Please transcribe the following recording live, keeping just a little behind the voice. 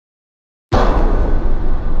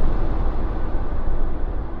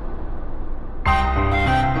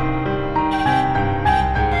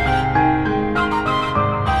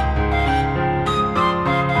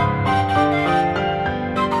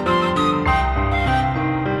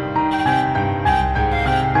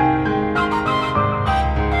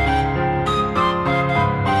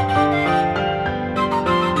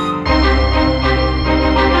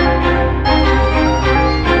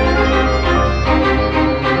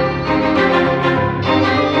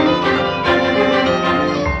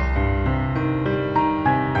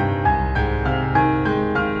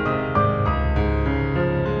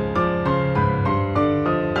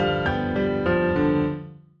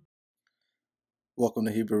Welcome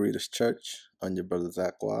to Hebrewreaders Church. I'm your brother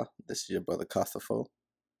Zakwa. This is your brother Kasafo.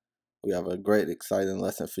 We have a great, exciting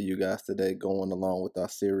lesson for you guys today, going along with our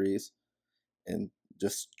series and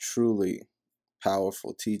just truly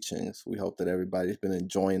powerful teachings. We hope that everybody's been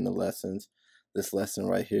enjoying the lessons. This lesson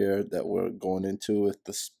right here that we're going into is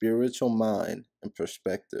the spiritual mind and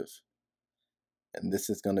perspective. And this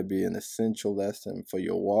is going to be an essential lesson for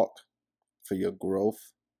your walk, for your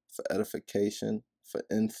growth, for edification, for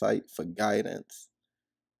insight, for guidance,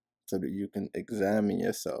 so that you can examine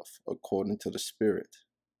yourself according to the Spirit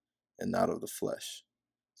and not of the flesh,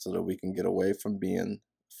 so that we can get away from being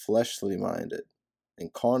fleshly minded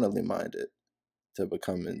and carnally minded to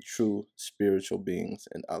becoming true spiritual beings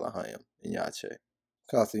in Elohim, in Yache.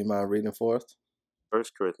 Kasi, you mind reading for us? 1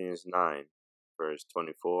 Corinthians 9, verse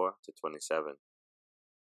 24 to 27.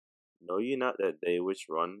 Know ye not that they which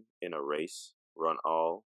run in a race run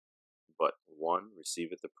all, but one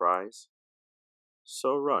receiveth the prize?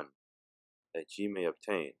 So run, that ye may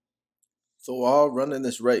obtain. So we're all running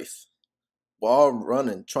this race. We're all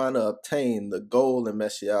running, trying to obtain the goal in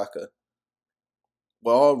Meshiach.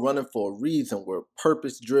 We're all running for a reason. We're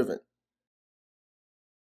purpose driven.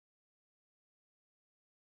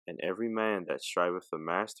 And every man that striveth for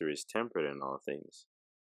mastery is temperate in all things.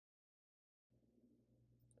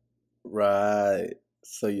 Right.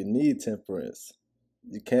 So you need temperance.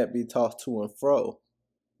 You can't be tossed to and fro.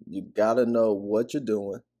 You gotta know what you're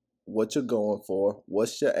doing, what you're going for,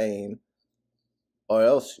 what's your aim, or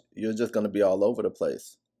else you're just gonna be all over the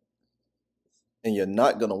place. And you're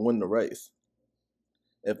not gonna win the race.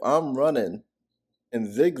 If I'm running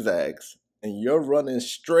in zigzags and you're running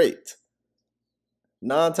straight,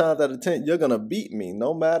 9 times out of 10, you're gonna beat me,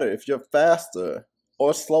 no matter if you're faster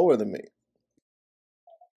or slower than me.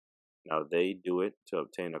 Now they do it to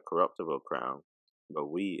obtain a corruptible crown, but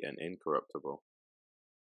we an incorruptible.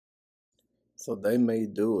 So they may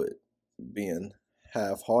do it being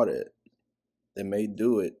half-hearted. They may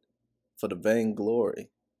do it for the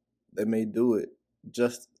vainglory. They may do it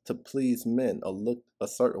just to please men or look a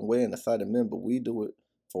certain way in the sight of men, but we do it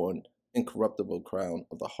for an incorruptible crown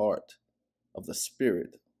of the heart, of the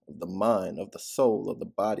spirit, of the mind, of the soul, of the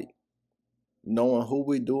body. Knowing who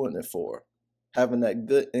we're doing it for, having that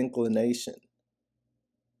good inclination,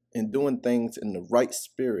 and doing things in the right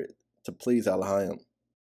spirit to please Elohim.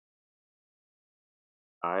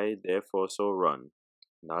 I therefore so run,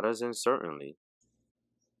 not as uncertainly.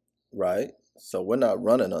 Right? So we're not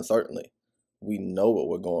running uncertainly. We know what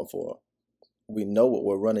we're going for. We know what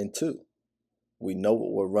we're running to. We know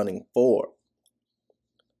what we're running for.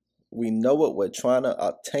 We know what we're trying to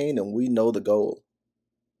obtain, and we know the goal.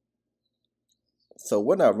 So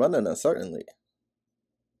we're not running uncertainly.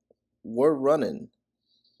 We're running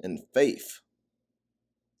in faith,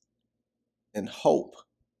 in hope.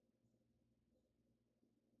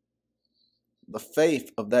 The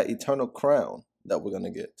faith of that eternal crown that we're going to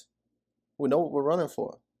get. We know what we're running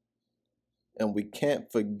for. And we can't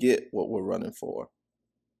forget what we're running for.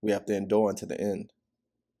 We have to endure unto the end.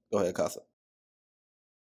 Go ahead, Casa.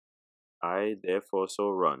 I therefore so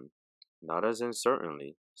run, not as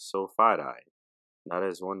uncertainly, so fight I, not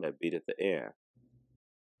as one that beateth the air.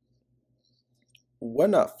 We're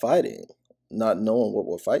not fighting, not knowing what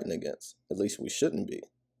we're fighting against. At least we shouldn't be.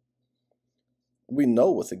 We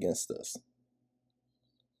know what's against us.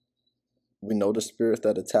 We know the spirits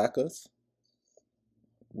that attack us.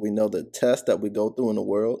 We know the tests that we go through in the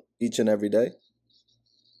world each and every day.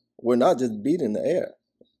 We're not just beating the air.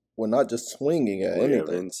 We're not just swinging at We have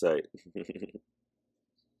anything. insight.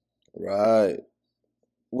 Right.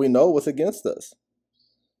 We know what's against us.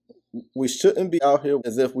 We shouldn't be out here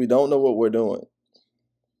as if we don't know what we're doing.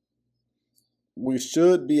 We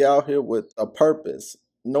should be out here with a purpose,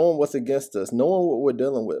 knowing what's against us, knowing what we're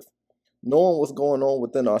dealing with, knowing what's going on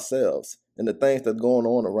within ourselves and the things that are going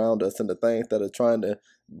on around us and the things that are trying to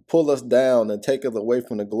pull us down and take us away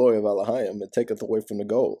from the glory of Elohim and take us away from the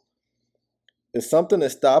goal. If something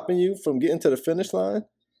is stopping you from getting to the finish line,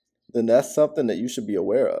 then that's something that you should be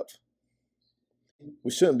aware of. We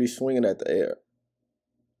shouldn't be swinging at the air.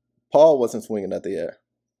 Paul wasn't swinging at the air.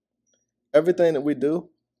 Everything that we do,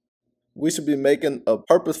 we should be making a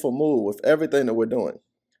purposeful move with everything that we're doing.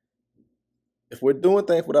 If we're doing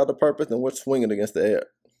things without a purpose, then we're swinging against the air.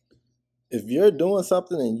 If you're doing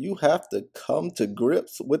something and you have to come to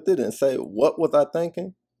grips with it and say, what was I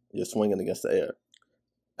thinking? You're swinging against the air.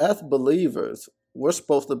 As believers, we're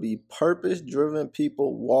supposed to be purpose-driven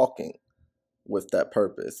people walking with that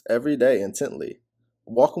purpose every day intently.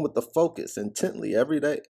 Walking with the focus intently every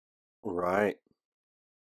day. Right.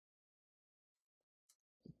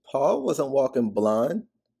 Paul wasn't walking blind.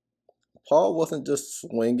 Paul wasn't just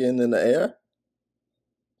swinging in the air.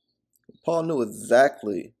 Paul knew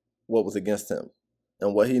exactly what was against him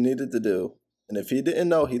and what he needed to do. And if he didn't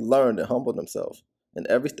know, he learned and humbled himself. And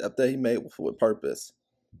every step that he made was with purpose.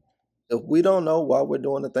 If we don't know why we're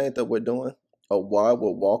doing the things that we're doing or why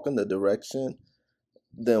we're walking the direction,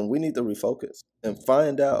 then we need to refocus and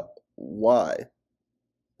find out why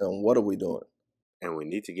and what are we doing. And we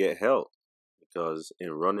need to get help, because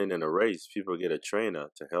in running in a race, people get a trainer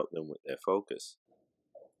to help them with their focus.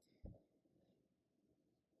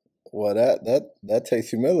 Well, that takes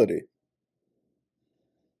humility.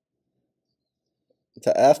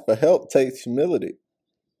 To ask for help takes humility.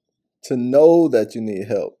 To know that you need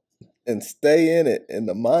help and stay in it in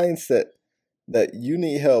the mindset that you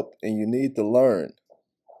need help and you need to learn.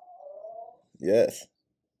 Yes.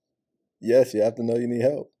 Yes, you have to know you need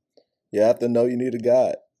help. You have to know you need a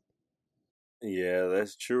guide. Yeah,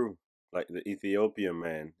 that's true. Like the Ethiopian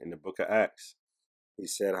man in the book of Acts. He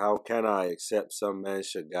said, "How can I except some man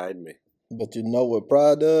should guide me?" But you know what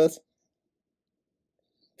pride does?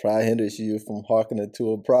 Pride hinders you from hearkening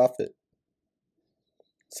to a prophet.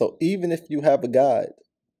 So even if you have a guide,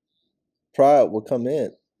 pride will come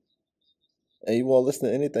in and you won't listen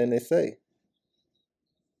to anything they say.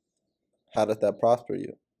 How does that prosper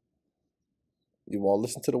you? You won't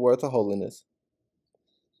listen to the words of holiness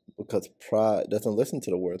because pride doesn't listen to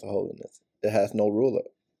the words of holiness. It has no ruler.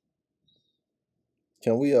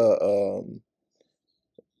 Can we let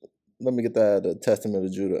me get that Testament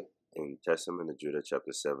of Judah. In Testament of Judah,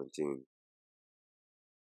 chapter 17,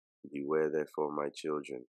 beware therefore, my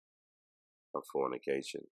children, of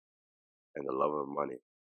fornication, and the love of money,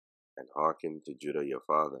 and hearken to Judah your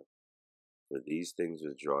father, for these things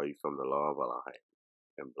will draw you from the law of Allah,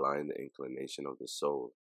 and blind the inclination of the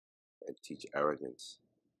soul, and teach arrogance.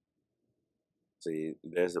 See,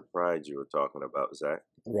 there's the pride you were talking about, Zach.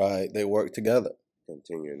 Right, they work together.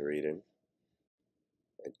 Continuing reading.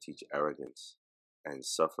 And teach arrogance, and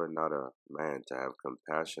suffer not a man to have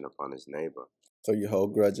compassion upon his neighbor. So you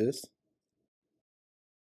hold grudges.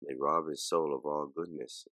 They rob his soul of all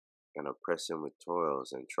goodness, and oppress him with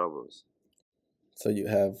toils and troubles. So you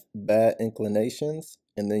have bad inclinations,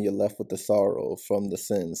 and then you're left with the sorrow from the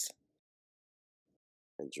sins.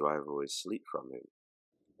 And drive away sleep from him,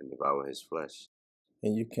 and devour his flesh.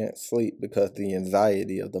 And you can't sleep because the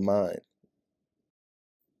anxiety of the mind.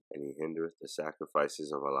 And he hindereth the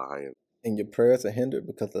sacrifices of Allah. And your prayers are hindered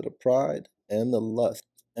because of the pride and the lust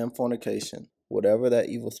and fornication. Whatever that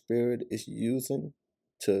evil spirit is using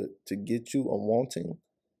to get you on wanting,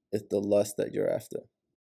 is the lust that you're after.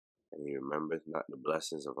 And he remembereth not the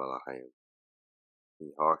blessings of Allah.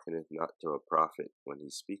 He hearkeneth not to a prophet when he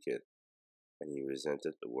speaketh, and he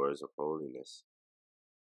resenteth the words of holiness.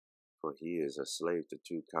 For he is a slave to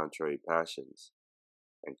two contrary passions,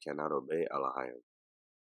 and cannot obey Allah,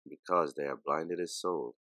 because they have blinded his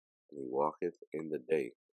soul, and he walketh in the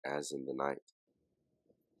day as in the night.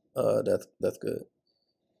 That's good.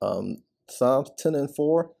 Psalms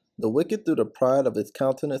 10:4. The wicked through the pride of his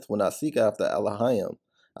countenance will not seek after Elohim.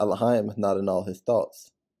 Elohim is not in all his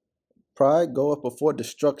thoughts. Pride goeth before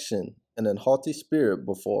destruction, and an haughty spirit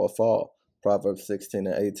before a fall. Proverbs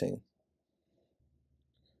 16:18.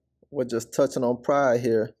 We're just touching on pride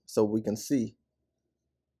here so we can see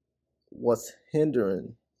what's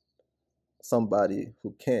hindering somebody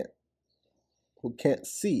who can't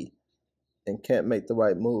see and can't make the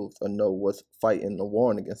right moves or know what's fighting or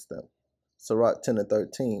warring against them. Sirach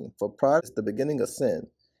 10:13. For pride is the beginning of sin,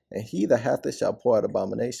 and he that hath it shall pour out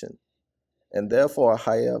abomination. And therefore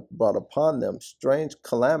Ahijah brought upon them strange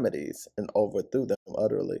calamities and overthrew them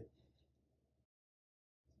utterly.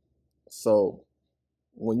 So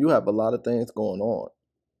when you have a lot of things going on,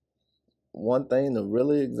 one thing to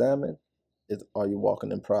really examine is, are you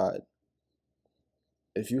walking in pride?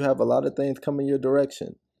 If you have a lot of things coming your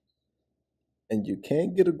direction and you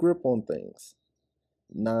can't get a grip on things,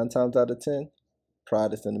 9 times out of 10,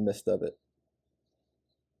 pride is in the midst of it.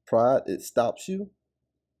 Pride, it stops you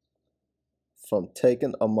from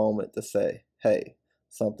taking a moment to say, hey,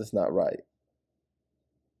 something's not right.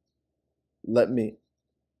 Let me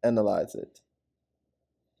analyze it.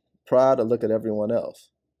 Pride to look at everyone else.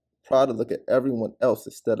 Pride to look at everyone else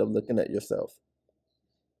instead of looking at yourself.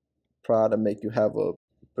 Pride to make you have a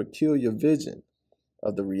peculiar vision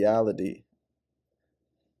of the reality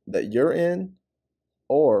that you're in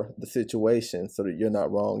or the situation so that you're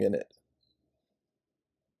not wrong in it.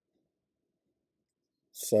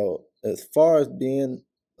 So as far as being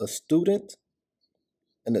a student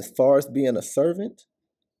and as far as being a servant,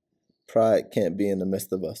 pride can't be in the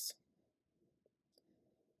midst of us.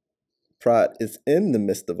 Pride is in the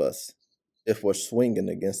midst of us if we're swinging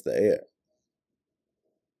against the air.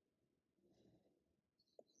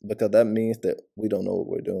 because that means that we don't know what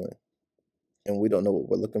we're doing and we don't know what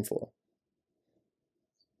we're looking for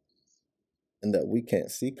and that we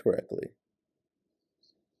can't see correctly.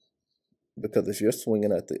 Because if you're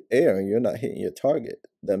swinging at the air and you're not hitting your target,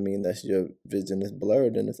 that means that your vision is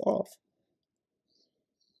blurred and it's off.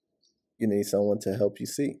 You need someone to help you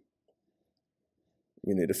see.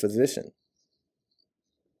 You need a physician.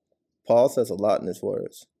 Paul says a lot in his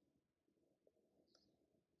words.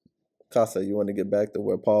 Casa, you want to get back to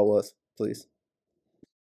where Paul was, please?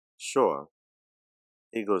 Sure.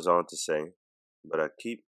 He goes on to say, but I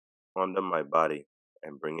keep under my body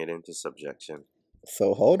and bring it into subjection.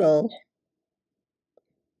 So hold on.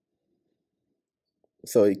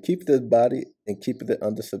 So he keeps his body and keeps it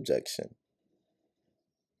under subjection.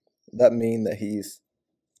 That means that he's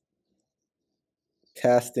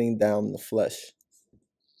casting down the flesh,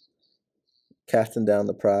 casting down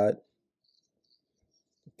the pride,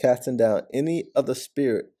 casting down any other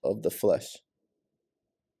spirit of the flesh.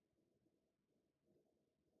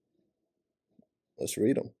 Let's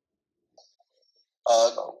read them.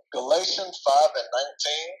 Galatians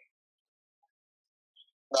 5:19.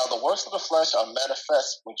 Now the works of the flesh are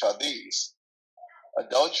manifest, which are these: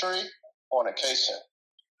 adultery, fornication.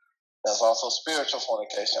 There's also spiritual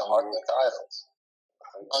fornication, hearkening to idols.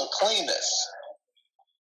 Uncleanness.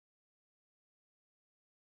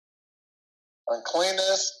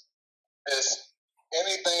 Uncleanness is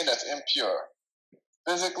anything that's impure,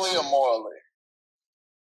 physically or morally.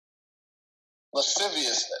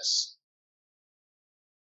 Lasciviousness.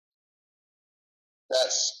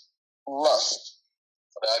 That's lust.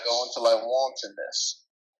 So that go into like wantonness.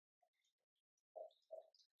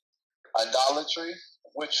 Idolatry,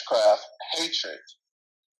 witchcraft, hatred.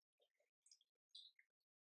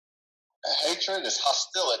 And hatred is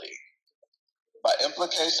hostility. By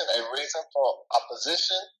implication, a reason for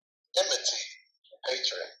opposition, enmity,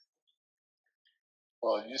 hatred.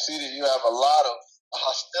 Well, if you see that you have a lot of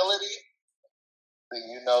hostility, then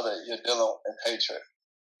you know that you're dealing in hatred.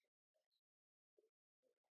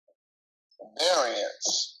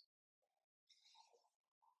 Variance.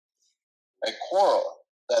 A quarrel,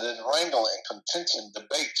 that is wrangling, contention,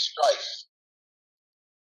 debate, strife.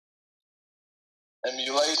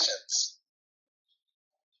 Emulations.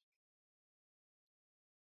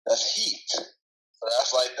 That's heat. So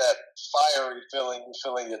that's like that fiery feeling you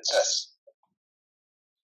feel in your chest.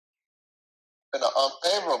 And an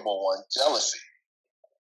unfavorable one, jealousy.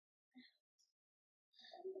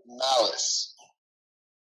 Malice.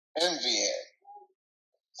 Envying.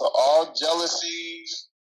 So all jealousy,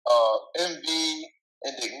 envy,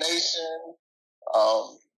 indignation,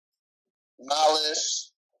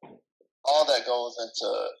 malice, all that goes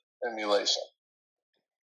into emulation.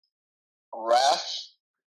 Wrath,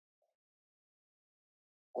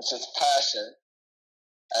 which is passion,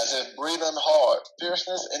 as if breathing hard.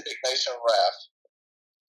 Fierceness, indignation, wrath.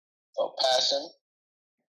 So passion,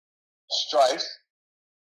 strife,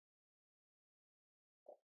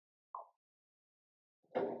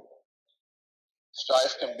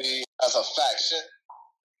 strife can be as a faction.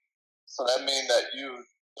 So that means that you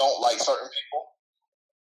don't like certain people,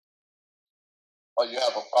 or you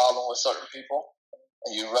have a problem with certain people,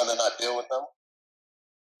 and you'd rather not deal with them.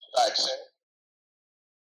 Faction.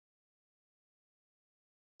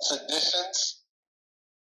 Seditions,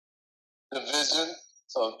 division,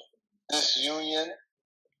 so disunion,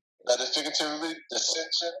 that is figuratively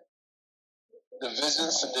dissension,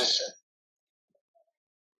 division, sedition.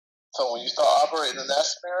 So when you start operating in that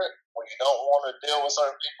spirit, when you don't want to deal with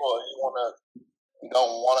certain people, or you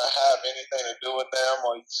don't want to have anything to do with them,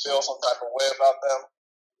 or you feel some type of way about them,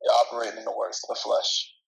 you're operating in the works of the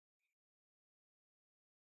flesh.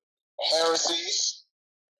 Heresies,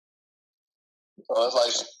 so it's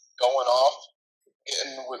like going off,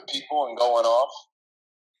 getting with people and going off.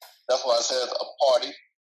 That's why it says a party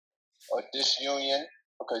or disunion,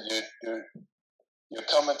 because you're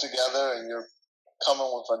coming together and you're coming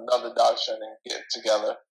with another doctrine and getting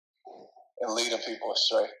together and leading people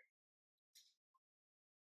astray.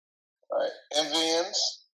 Right? Envyings,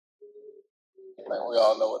 like we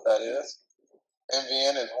all know what that is.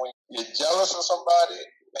 Envying is when you're jealous of somebody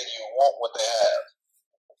and you want what they have.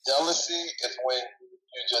 Jealousy is when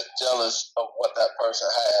you're just jealous of what that person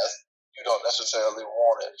has. You don't necessarily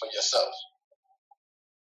want it for yourself.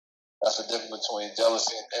 That's the difference between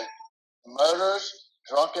jealousy and envy. Murders,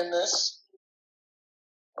 drunkenness,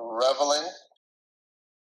 reveling,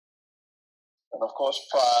 and of course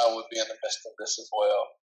pride would be in the midst of this as well,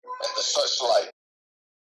 and the such like.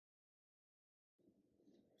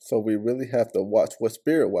 So we really have to watch what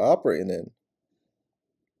spirit we're operating in,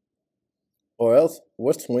 or else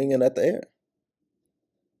we're swinging at the air.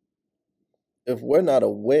 If we're not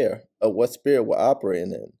aware of what spirit we're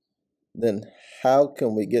operating in, then how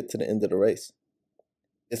can we get to the end of the race?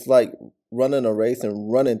 It's like running a race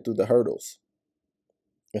and running through the hurdles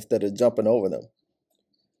instead of jumping over them.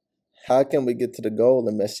 How can we get to the goal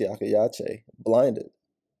in Mashiach Yache blinded?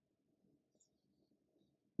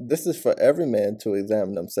 This is for every man to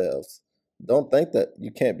examine themselves. Don't think that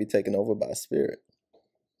you can't be taken over by a spirit,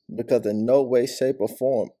 because in no way, shape, or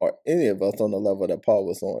form are any of us on the level that Paul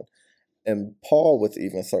was on. And Paul was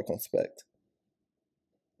even circumspect,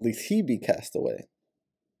 lest he be cast away.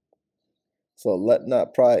 So let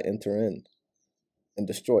not pride enter in and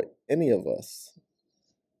destroy any of us.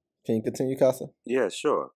 Can you continue, Casa? Yeah,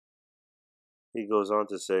 sure. He goes on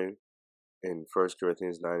to say in 1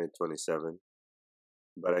 Corinthians 9:27,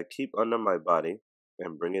 "But I keep under my body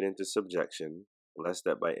and bring it into subjection, lest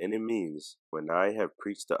that by any means, when I have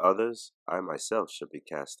preached to others, I myself should be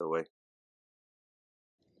cast away."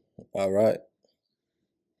 All right.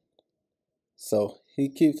 So he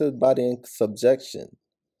keeps his body in subjection.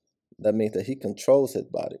 That means that he controls his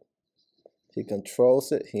body. He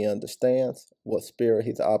controls it. He understands what spirit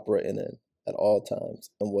he's operating in at all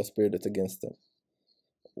times and what spirit is against him.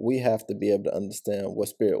 We have to be able to understand what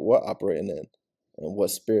spirit we're operating in and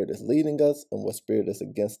what spirit is leading us and what spirit is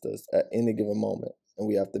against us at any given moment. And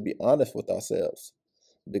we have to be honest with ourselves,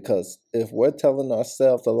 because if we're telling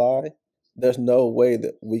ourselves a lie, there's no way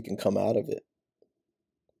that we can come out of it.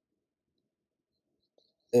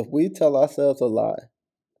 If we tell ourselves a lie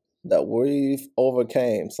that we've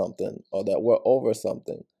overcame something, or that we're over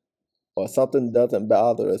something, or something doesn't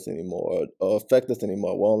bother us anymore or affect us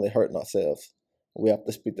anymore, we're only hurting ourselves. We have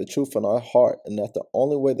to speak the truth in our heart, and that's the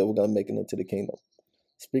only way that we're going to make it into the kingdom.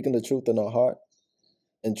 Speaking the truth in our heart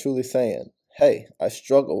and truly saying, hey, I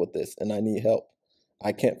struggle with this and I need help.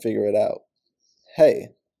 I can't figure it out. Hey,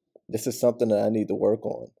 this is something that I need to work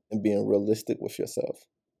on, and being realistic with yourself.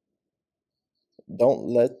 Don't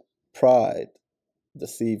let pride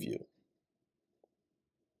deceive you,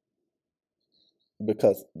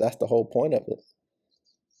 because that's the whole point of it,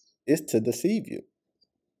 is to deceive you.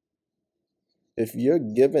 If you're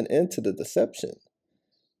given into the deception,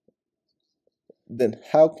 then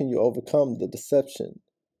how can you overcome the deception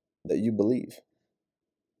that you believe?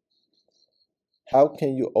 How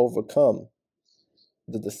can you overcome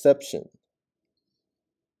the deception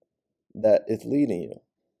that is leading you?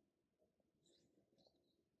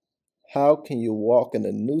 How can you walk in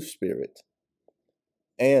the new spirit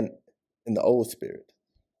and in the old spirit?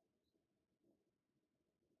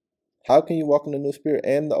 How can you walk in the new spirit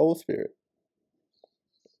and the old spirit?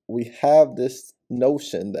 We have this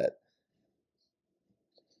notion that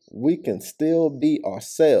we can still be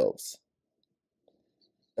ourselves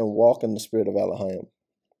and walk in the spirit of Elohim,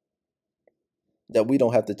 that we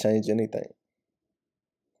don't have to change anything.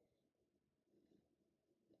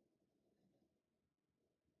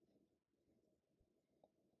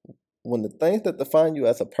 When the things that define you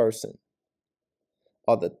as a person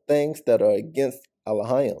are the things that are against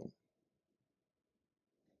Elohim,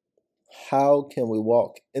 how can we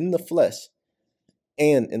walk in the flesh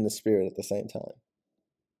and in the spirit at the same time?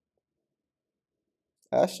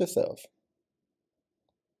 Ask yourself.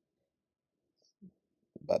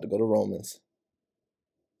 About to go to Romans.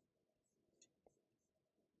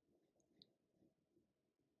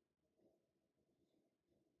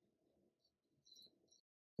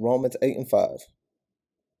 Romans 8:5.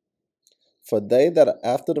 For they that are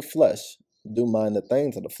after the flesh do mind the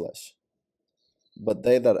things of the flesh, but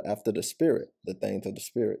they that are after the spirit, the things of the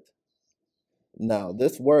spirit. Now,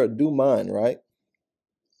 this word do mind, right?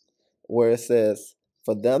 Where it says,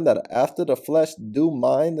 for them that are after the flesh do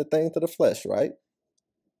mind the things of the flesh, right?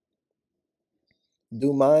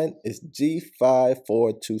 Do mind is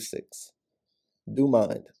G5426. Do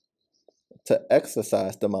mind. To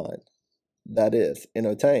exercise the mind. That is,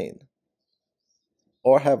 entertain.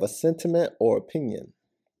 Or have a sentiment or opinion.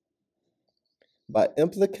 By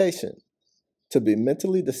implication, to be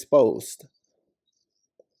mentally disposed,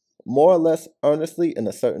 more or less earnestly in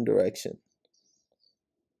a certain direction.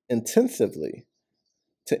 Intensively,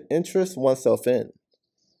 to interest oneself in,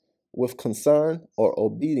 with concern or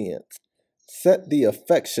obedience. Set the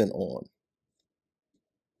affection on.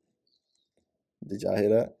 Did y'all hear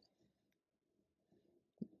that?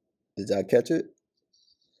 Did y'all catch it?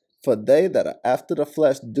 For they that are after the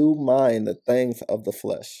flesh do mind the things of the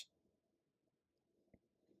flesh.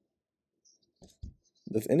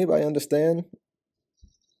 Does anybody understand?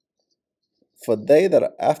 For they that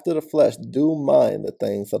are after the flesh do mind the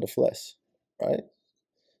things of the flesh, right?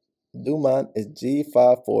 Do mind is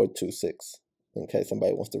G5426, in case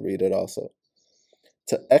somebody wants to read it also.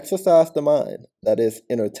 To exercise the mind, that is,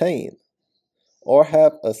 entertain, or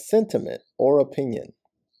have a sentiment or opinion.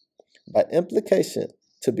 By implication,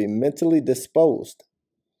 to be mentally disposed,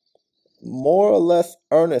 more or less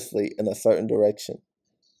earnestly in a certain direction,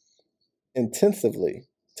 intensively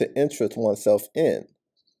to interest oneself in,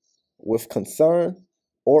 with concern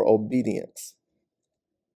or obedience.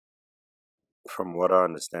 From what I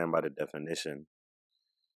understand by the definition,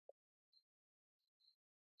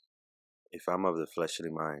 if I'm of the fleshly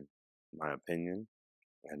mind, my opinion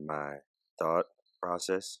and my thought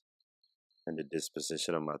process and the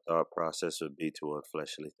disposition of my thought process would be toward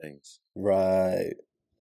fleshly things. Right.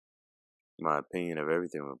 My opinion of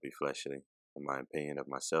everything would be fleshly, and my opinion of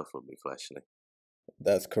myself would be fleshly.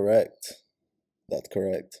 That's correct. That's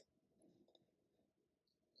correct.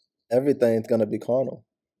 Everything's going to be carnal.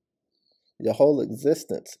 Your whole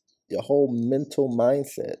existence, your whole mental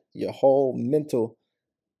mindset, your whole mental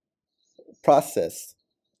process,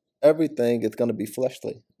 everything is going to be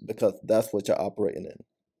fleshly because that's what you're operating in.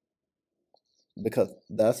 Because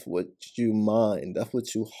that's what you mind, that's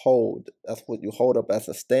what you hold, that's what you hold up as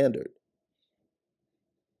a standard.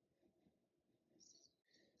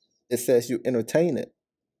 It says you entertain it.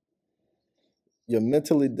 You're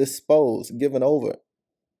mentally disposed, given over.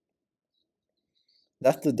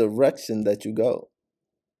 That's the direction that you go.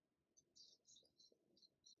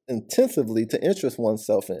 Intensively to interest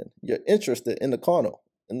oneself in. You're interested in the carnal,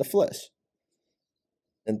 in the flesh,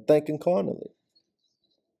 and thinking carnally.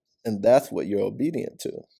 And that's what you're obedient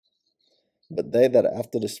to. But they that are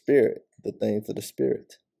after the Spirit, the things of the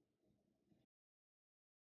Spirit.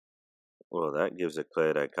 Well, that gives a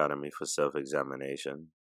clear dichotomy for self-examination,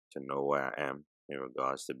 to know where I am in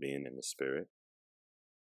regards to being in the Spirit.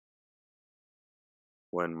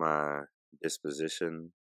 When my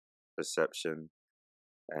disposition, perception,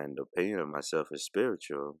 and opinion of myself is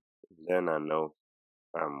spiritual, then I know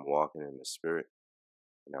I'm walking in the Spirit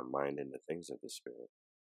and I'm minding the things of the Spirit.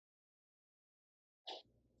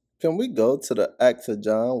 Can we go to the Acts of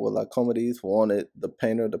John where Lycomedes wanted the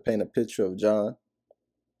painter to paint a picture of John?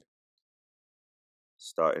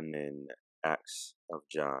 Starting in Acts of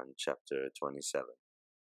John, chapter 27.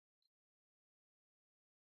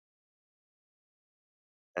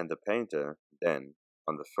 And the painter then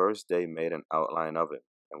on the first day made an outline of him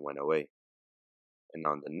and went away. And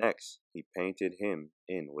on the next he painted him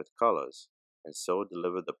in with colors, and so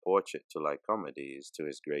delivered the portrait to Lycomedes to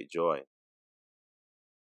his great joy.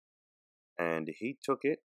 And he took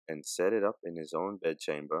it and set it up in his own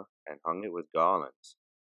bedchamber, and hung it with garlands,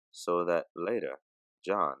 so that later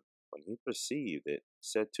John, when he perceived it,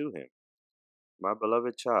 said to him, My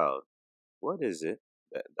beloved child, what is it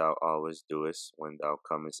that thou always doest when thou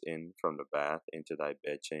comest in from the bath into thy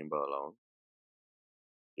bedchamber alone?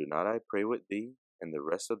 Do not I pray with thee and the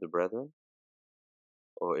rest of the brethren?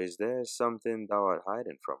 Or is there something thou art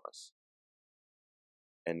hiding from us?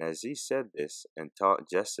 And as he said this, and talked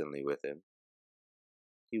jestingly with him,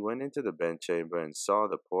 he went into the bedchamber and saw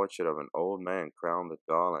the portrait of an old man crowned with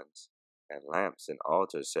garlands, and lamps and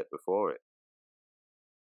altars set before it.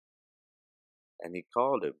 And he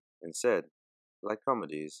called him, and said,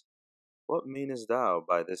 Lycomedes, what meanest thou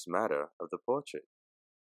by this matter of the portrait?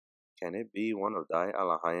 Can it be one of thy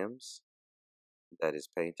Alahims that is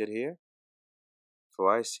painted here? For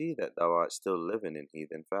I see that thou art still living in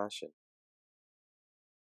heathen fashion.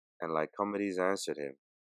 And Lycomedes answered him,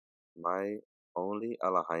 My only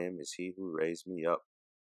Alahim is he who raised me up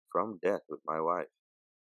from death with my wife.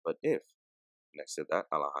 But if, next to that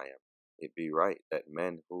Alahim, it be right that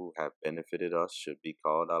men who have benefited us should be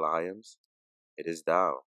called Alahims, it is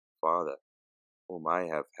thou, Father, whom I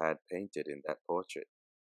have had painted in that portrait,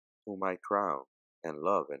 whom I crown and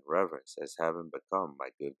love and reverence as having become my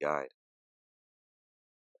good guide.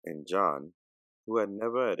 And John, who had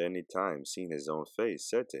never at any time seen his own face,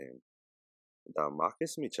 said to him, Thou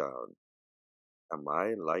mockest me, child. Am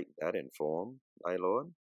I like that in form, thy Lord?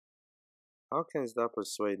 How canst thou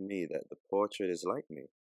persuade me that the portrait is like me?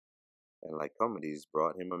 And Lycomedes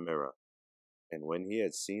brought him a mirror. And when he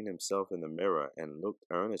had seen himself in the mirror and looked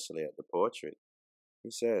earnestly at the portrait,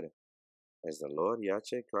 he said, As the Lord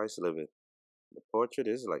Yache Christ liveth, the portrait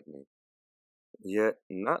is like me. Yet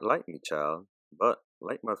not like me, child, but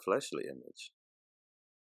like my fleshly image.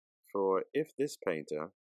 For if this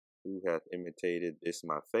painter, who hath imitated this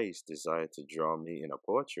my face, desire to draw me in a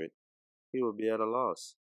portrait, he will be at a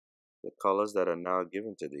loss. The colors that are now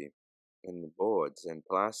given to thee, and the boards, and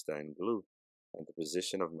plaster, and glue, and the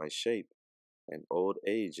position of my shape, and old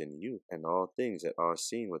age and youth, and all things that are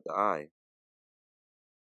seen with the eye.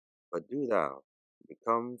 But do thou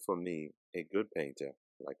become for me a good painter,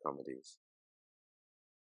 Lycomedes.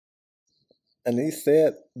 And he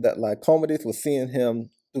said that Lycomedes was seeing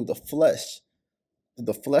him through the flesh,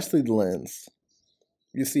 the fleshly lens,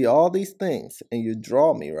 you see all these things and you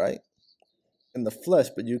draw me, right? In the flesh,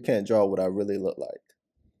 but you can't draw what I really look like,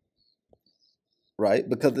 right?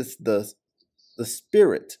 Because it's the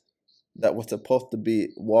spirit that we're supposed to be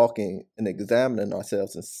walking and examining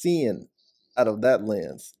ourselves and seeing out of that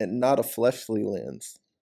lens and not a fleshly lens.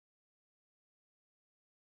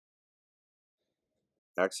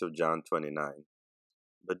 Acts of John 29.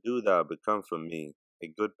 But do thou become for me a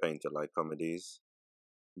good painter like Commodus.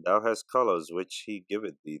 Thou hast colours which he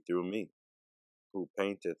giveth thee through me, who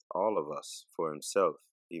painteth all of us for himself,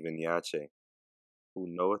 even Yache, who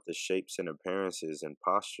knoweth the shapes and appearances and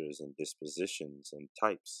postures and dispositions and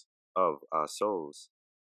types of our souls.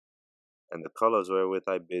 And the colours wherewith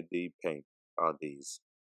I bid thee paint are these: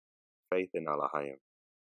 faith in Allahayim,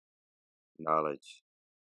 knowledge,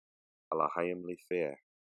 Allahayimly fair,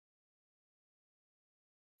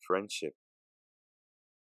 friendship,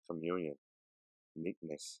 communion,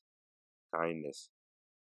 meekness, kindness,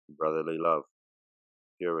 brotherly love,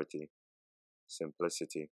 purity,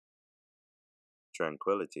 simplicity,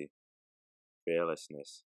 tranquility,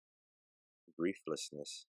 fearlessness,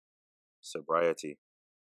 grieflessness, sobriety,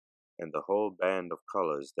 and the whole band of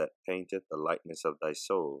colours that painteth the likeness of thy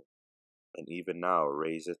soul, and even now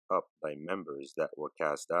raiseth up thy members that were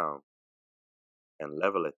cast down, and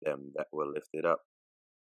levelleth them that were lifted up,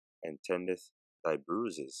 and tendeth thy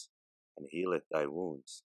bruises, and healeth thy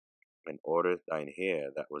wounds, and ordereth thine hair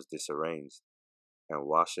that was disarranged, and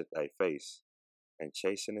washeth thy face, and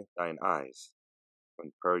chasteneth thine eyes,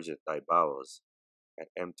 and purgeth thy bowels, and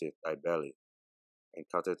emptieth thy belly, and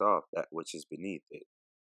cutteth off that which is beneath it.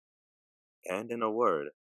 And in a word,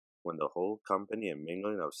 when the whole company and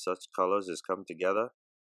mingling of such colours is come together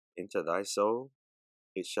into thy soul,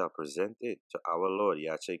 it shall present it to our Lord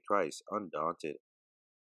Yache Christ undaunted,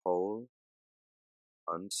 whole,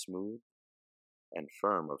 unsmooth, and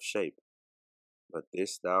firm of shape. But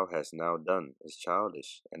this thou hast now done is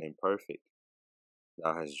childish and imperfect.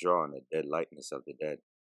 Thou hast drawn a dead likeness of the dead.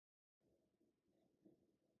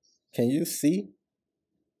 Can you see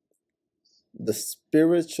the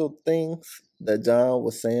spiritual things that John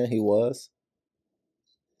was saying he was?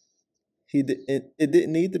 It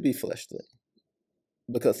didn't need to be fleshly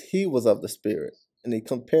because he was of the spirit and he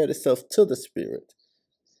compared himself to the spirit.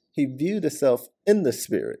 He viewed himself in the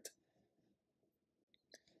spirit.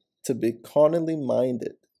 To be carnally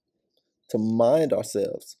minded, to mind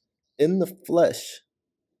ourselves in the flesh,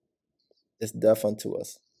 is death unto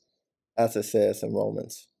us, as it says in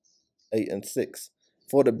Romans 8:6.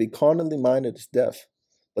 For to be carnally minded is death,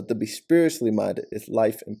 but to be spiritually minded is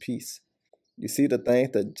life and peace. You see the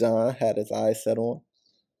things that John had his eyes set on,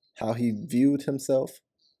 how he viewed himself.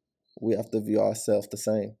 We have to view ourselves the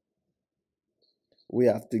same. We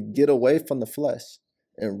have to get away from the flesh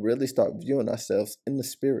and really start viewing ourselves in the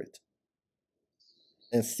spirit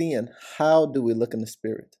and seeing how do we look in the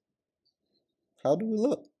spirit. How do we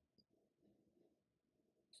look?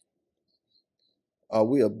 Are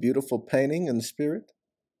we a beautiful painting in the spirit?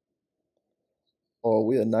 Or are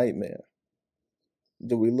we a nightmare?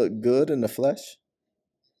 Do we look good in the flesh,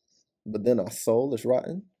 but then our soul is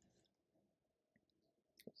rotten?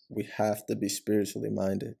 We have to be spiritually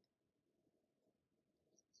minded.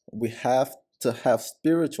 We have to have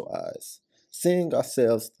spiritual eyes, seeing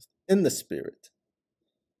ourselves in the spirit.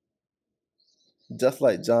 Just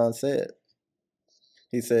like John said.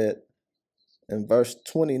 He said in verse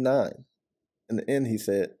 29, in the end he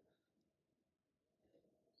said,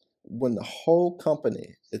 when the whole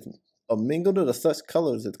company is mingled of such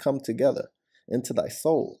colors that come together into thy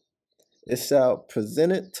soul, it shall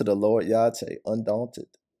present it to the Lord Yache undaunted.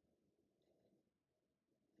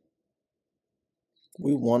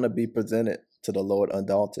 We want to be presented to the Lord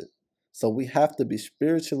undaunted. So we have to be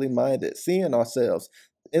spiritually minded, seeing ourselves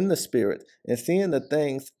in the spirit and seeing the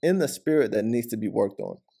things in the spirit that needs to be worked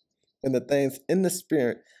on. And the things in the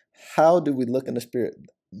spirit, how do we look in the spirit?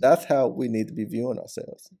 That's how we need to be viewing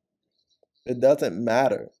ourselves. It doesn't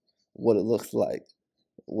matter what it looks like.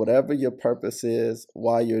 Whatever your purpose is,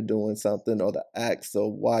 why you're doing something, or the acts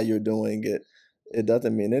of why you're doing it, it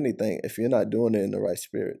doesn't mean anything if you're not doing it in the right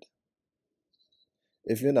spirit.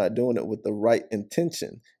 If you're not doing it with the right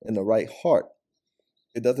intention and the right heart,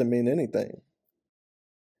 it doesn't mean anything.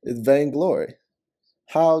 It's vainglory.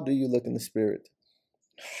 How do you look in the spirit?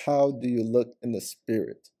 How do you look in the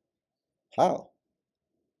spirit? How?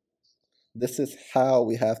 This is how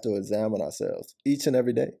we have to examine ourselves each and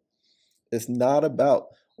every day. It's not about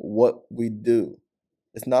what we do.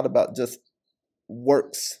 It's not about just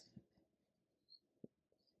works.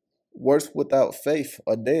 Works without faith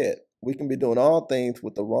are dead. We can be doing all things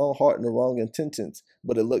with the wrong heart and the wrong intentions,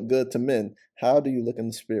 but it look good to men. How do you look in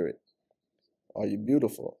the spirit? Are you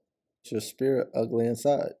beautiful? Is your spirit ugly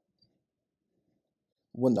inside?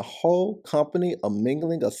 When the whole company of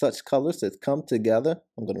mingling of such colors has come together,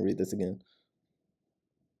 I'm going to read this again.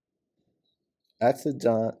 Acts of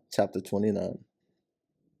John, chapter 29.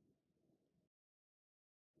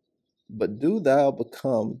 But do thou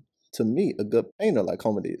become to me a good painter like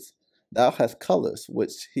Homer's. Thou hast colors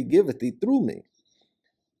which he giveth thee through me,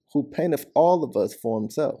 who painteth all of us for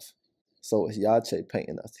himself. So it's Yache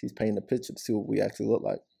painting us. He's painting a picture to see what we actually look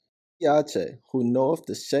like. Yache, who knoweth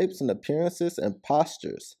the shapes and appearances and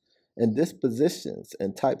postures and dispositions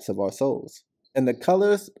and types of our souls. And the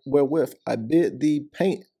colors wherewith I bid thee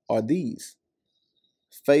paint are these: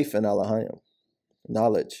 faith in Elohim,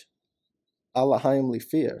 knowledge, Elohimly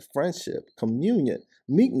fear, friendship, communion,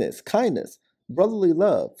 meekness, kindness, brotherly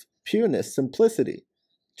love, pureness, simplicity,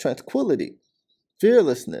 tranquility,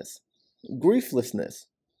 fearlessness, grieflessness,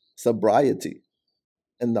 sobriety,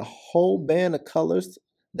 and the whole band of colors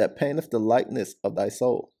that painteth the likeness of thy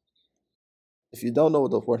soul. If you don't know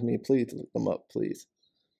what those words mean, please look them up, please.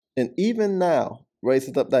 And even now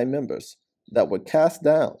raiseth up thy members that were cast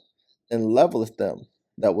down, and leveleth them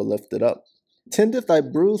that were lifted up. Tendeth thy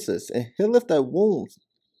bruises, and healeth thy wounds,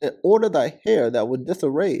 and order thy hair that were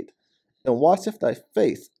disarrayed, and washeth thy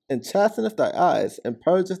face, and chasteneth thy eyes, and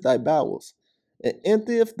purgeth thy bowels, and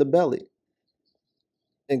emptieth the belly,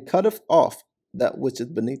 and cutteth off that which is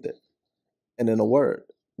beneath it. And in a word,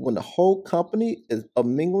 when the whole company is of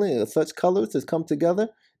mingling of such colors is come together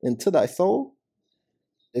into thy soul,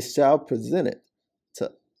 it shall present it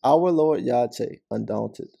to our Lord Yache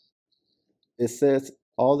undaunted. It says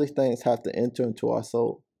all these things have to enter into our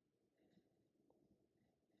soul.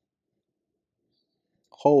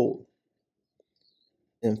 Whole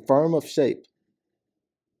and firm of shape.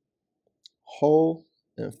 Whole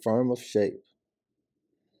and firm of shape.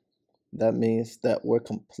 That means that we're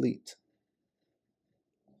complete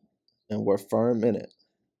and we're firm in it,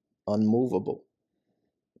 unmovable,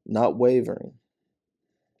 not wavering,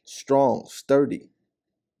 strong, sturdy.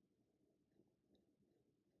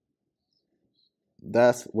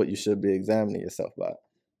 That's what you should be examining yourself by.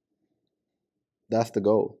 That's the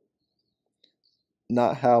goal.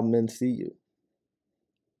 Not how men see you.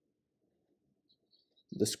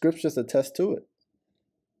 The scriptures attest to it.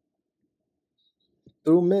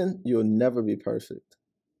 Through men, you'll never be perfect.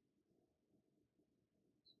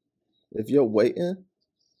 If you're waiting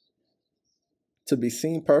to be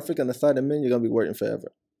seen perfect in the sight of men, you're going to be waiting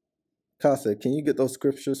forever. Kasa, can you get those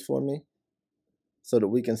scriptures for me so that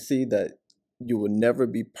we can see that you will never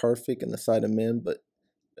be perfect in the sight of men, but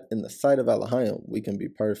in the sight of Elohim, we can be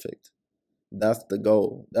perfect. That's the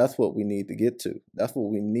goal. That's what we need to get to. That's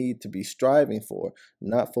what we need to be striving for,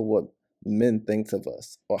 not for what men think of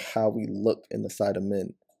us or how we look in the sight of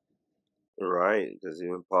men. Right, because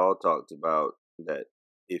even Paul talked about that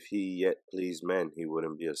if he yet pleased men, he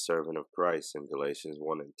wouldn't be a servant of Christ in Galatians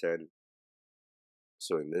 1 and 10.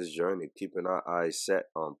 So in this journey, keeping our eyes set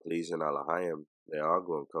on pleasing Elohim, there are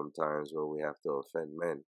going to come times where we have to offend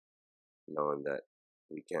men, knowing that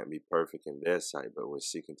we can't be perfect in their sight, but we're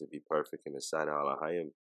seeking to be perfect in the sight of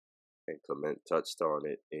Elohim. And Clement touched on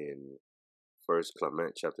it in 1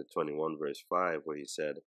 Clement chapter 21 verse 5, where he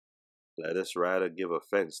said, "Let us rather give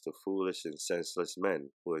offense to foolish and senseless men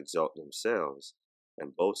who exalt themselves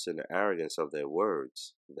and boast in the arrogance of their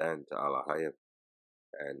words than to Elohim."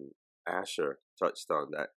 And Asher touched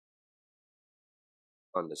on that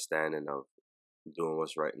understanding of doing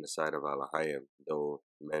what's right in the sight of Elohim, though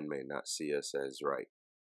men may not see us as right.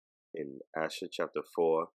 In Asher chapter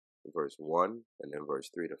 4, verse 1, and then verse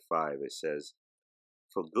 3 to 5, it says,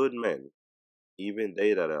 "For good men, even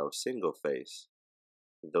they that are of single face,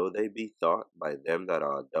 though they be thought by them that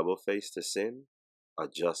are double-faced to sin, are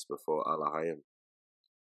just before Elohim."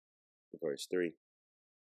 Verse 3,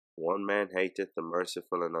 "One man hateth the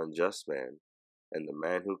merciful and unjust man, and the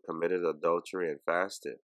man who committeth adultery and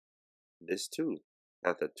fasteth. This too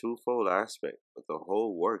hath a twofold aspect, but the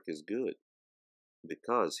whole work is good,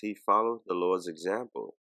 because he followeth the Lord's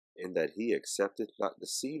example, in that he accepteth not the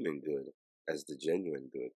seeming good as the genuine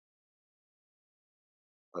good.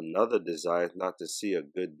 Another desireth not to see a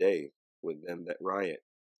good day with them that riot,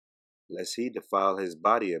 lest he defile his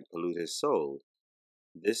body and pollute his soul.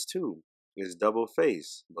 This too is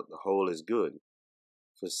double-faced, but the whole is good.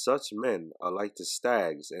 For such men are like to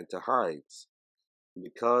stags and to hinds,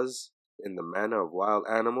 because in the manner of wild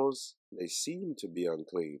animals they seem to be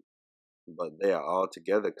unclean, but they are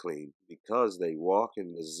altogether clean, because they walk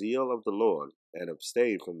in the zeal of the Lord, and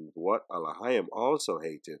abstain from what Elohim also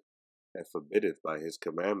hateth. and forbiddeth by his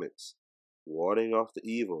commandments, warding off the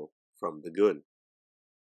evil from the good.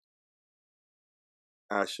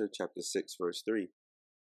 Asher chapter 6 verse 3.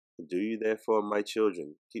 Do you therefore, my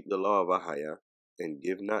children, keep the law of Ahaya, and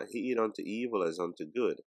give not heed unto evil as unto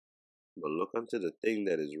good, but look unto the thing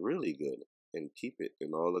that is really good, and keep it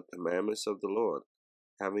in all the commandments of the Lord,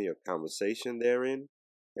 having your conversation therein,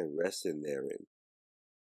 and resting therein.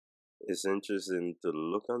 It's interesting to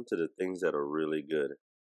look unto the things that are really good.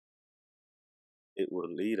 It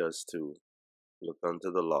will lead us to look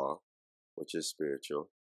unto the law, which is spiritual,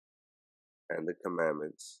 and the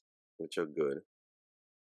commandments, which are good,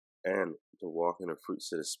 and to walk in the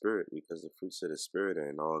fruits of the Spirit, because the fruits of the Spirit are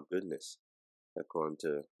in all goodness, according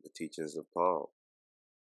to the teachings of Paul.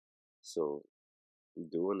 So,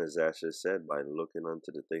 doing as Asher said, by looking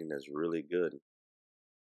unto the thing that's really good,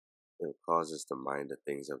 it'll cause us to mind the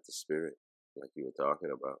things of the Spirit, like you were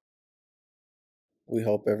talking about. We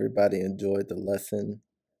hope everybody enjoyed the lesson.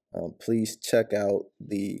 Please check out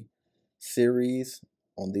the series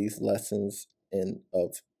on these lessons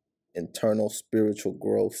of internal spiritual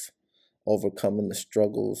growth, overcoming the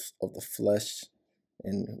struggles of the flesh,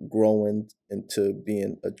 and growing into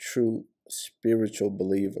being a true spiritual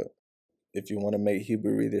believer. If you want to make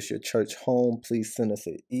Hebrew Readers your church home, please send us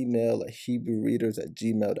an email at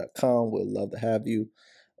HebrewReaders@gmail.com. We'd love to have you.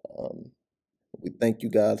 We thank you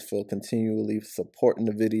guys for continually supporting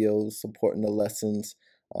the videos, supporting the lessons.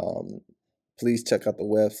 Please check out the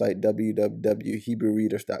website,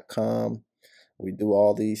 www.hebrewreaders.com. We do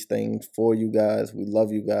all these things for you guys. We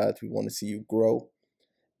love you guys. We want to see you grow.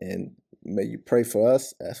 And may you pray for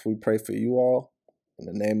us as we pray for you all. In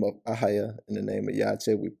the name of Ahaya, in the name of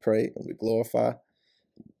Yache, we pray and we glorify.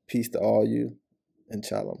 Peace to all you, and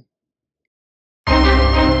shalom.